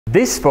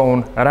This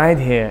phone right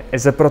here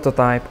is a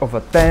prototype of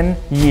a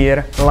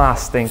 10-year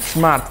lasting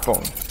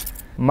smartphone.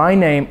 My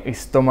name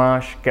is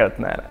Tomáš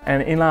Keltner,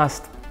 and in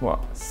last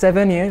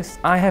 7 years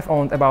I have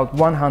owned about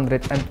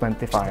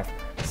 125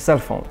 cell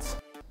phones.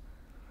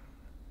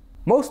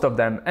 Most of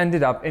them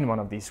ended up in one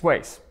of these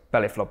ways: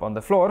 belly flop on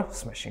the floor,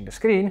 smashing the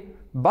screen,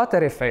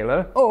 battery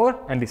failure,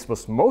 or, and this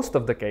was most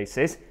of the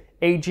cases,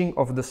 aging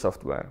of the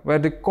software, where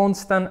the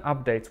constant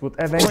updates would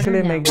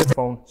eventually make the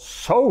phone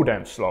so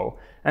damn slow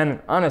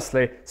and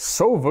honestly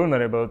so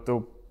vulnerable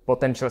to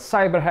potential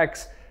cyber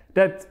hacks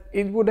that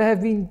it would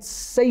have been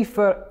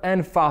safer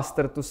and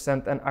faster to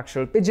send an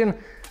actual pigeon,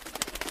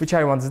 which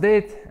I once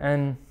did,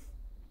 and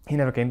he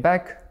never came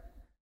back.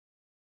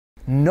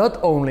 Not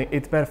only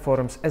it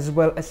performs as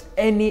well as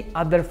any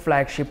other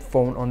flagship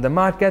phone on the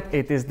market,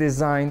 it is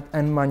designed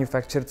and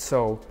manufactured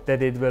so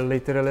that it will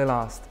literally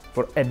last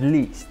for at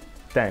least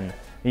 10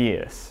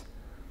 years.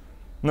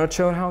 Not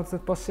sure how it's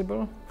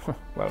possible?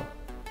 Well,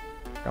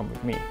 come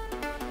with me.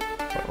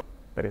 Well,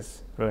 there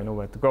is really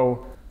nowhere to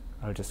go.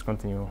 I'll just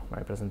continue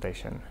my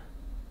presentation.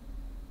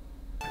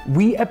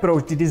 We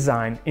approach the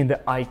design in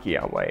the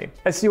IKEA way,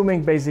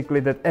 assuming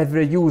basically that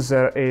every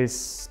user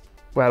is,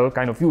 well,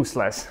 kind of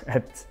useless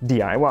at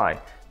DIY.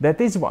 That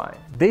is why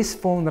this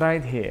phone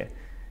right here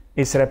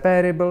is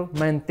repairable,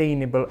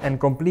 maintainable and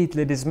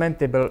completely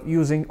dismantleable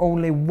using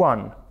only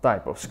one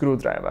type of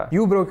screwdriver.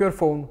 You broke your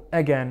phone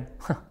again,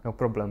 no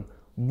problem.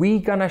 We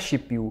gonna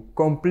ship you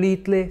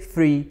completely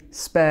free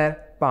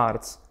spare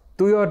parts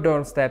to your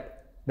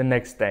doorstep the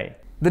next day.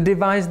 The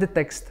device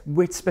detects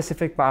which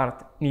specific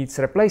part needs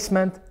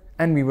replacement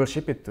and we will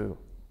ship it to you.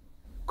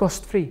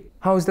 Cost free.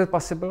 How is that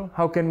possible?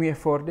 How can we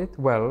afford it?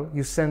 Well,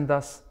 you send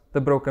us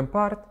the broken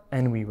part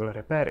and we will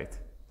repair it.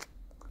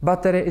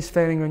 Battery is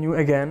failing on you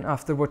again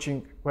after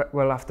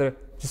after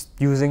just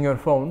using your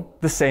phone.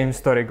 The same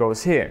story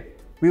goes here.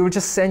 We will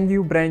just send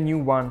you a brand new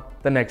one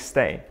the next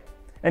day.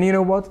 And you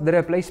know what? The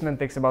replacement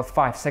takes about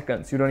 5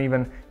 seconds. You don't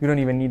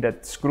even need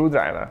that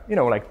screwdriver, you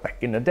know, like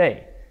back in the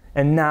day.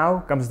 And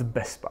now comes the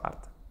best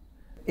part.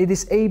 It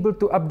is able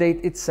to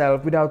update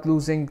itself without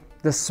losing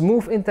the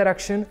smooth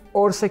interaction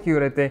or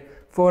security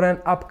for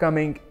an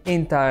upcoming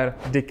entire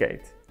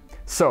decade.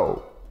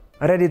 So,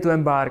 ready to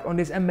embark on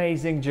this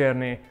amazing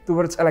journey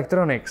towards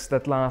electronics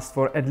that lasts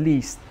for at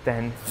least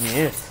 10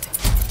 years.